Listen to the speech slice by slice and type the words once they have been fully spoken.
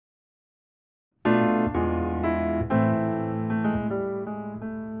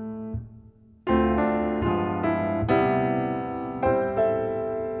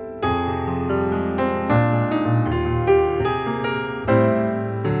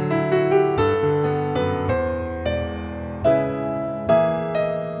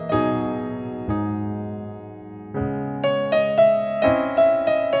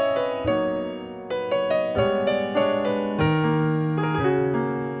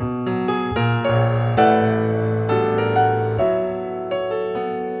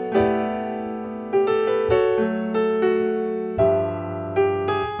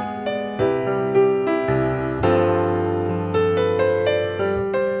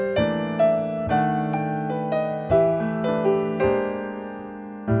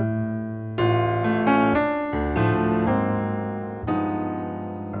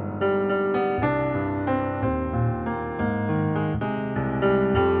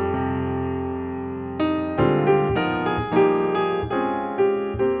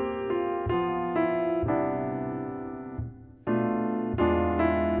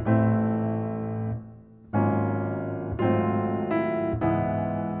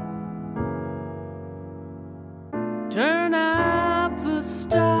Turn out the stars.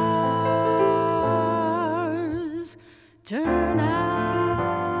 Turn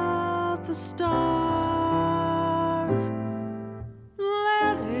out the stars.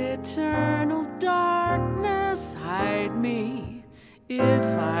 Let eternal darkness hide me if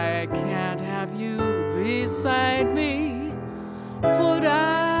I can't have you beside me. Put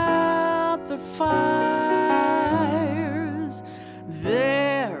out the fires,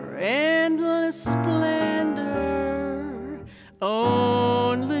 their endless splendor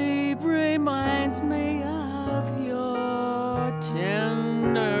only reminds me of your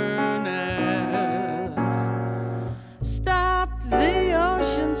tenderness. Stop the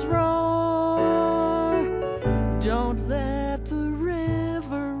ocean's roar, don't let the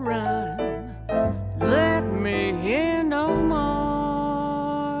river run, let me hear no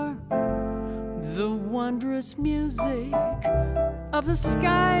more the wondrous music of the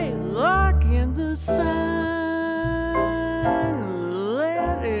skylark in the sun.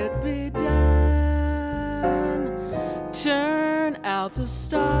 Let it be done. Turn out the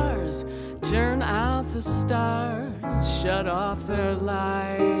stars, turn out the stars, shut off their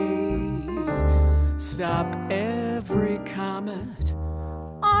light. Stop every comet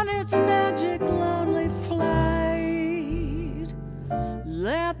on its magic lonely flight.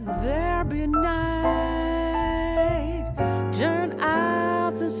 Let there be night. Turn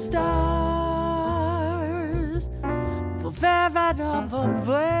out the stars. Va-va-va-da,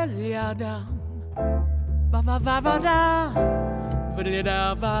 va-va-da, va-va-va-da,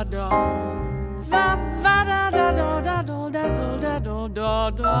 va-da-va-da,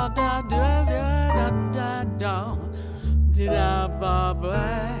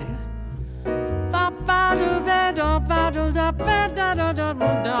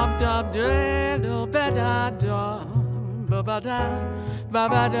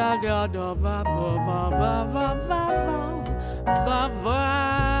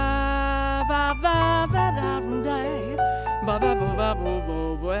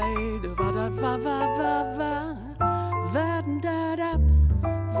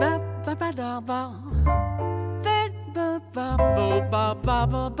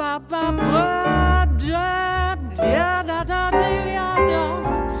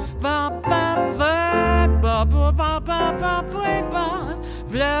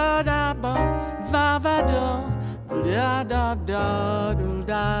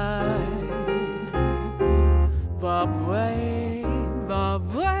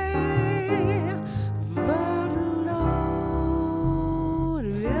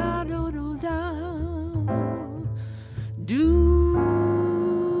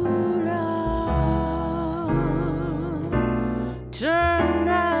 Turn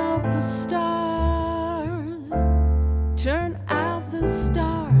out the stars, turn out the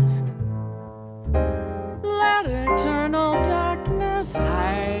stars. Let eternal darkness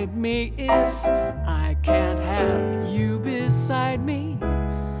hide me if I can't have you beside me.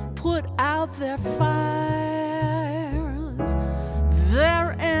 Put out their fires,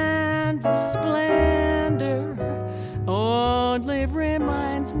 their endless splendor only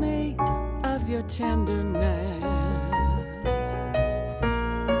reminds me of your tenderness.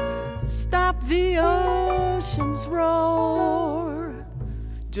 Stop the ocean's roar,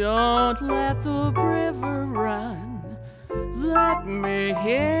 don't let the river run, let me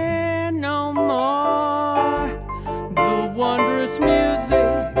hear no more the wondrous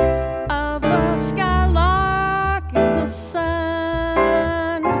music of a skylark in the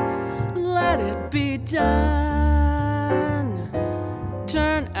sun. Let it be done.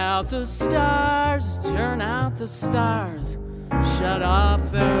 Turn out the stars, turn out the stars, shut off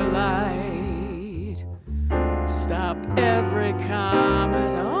their light. Stop every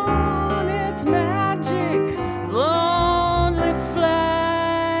comet on its magic lonely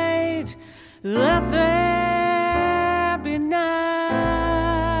flight. Let there be night.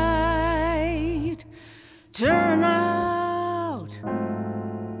 Turn out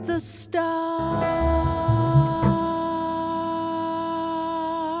the stars.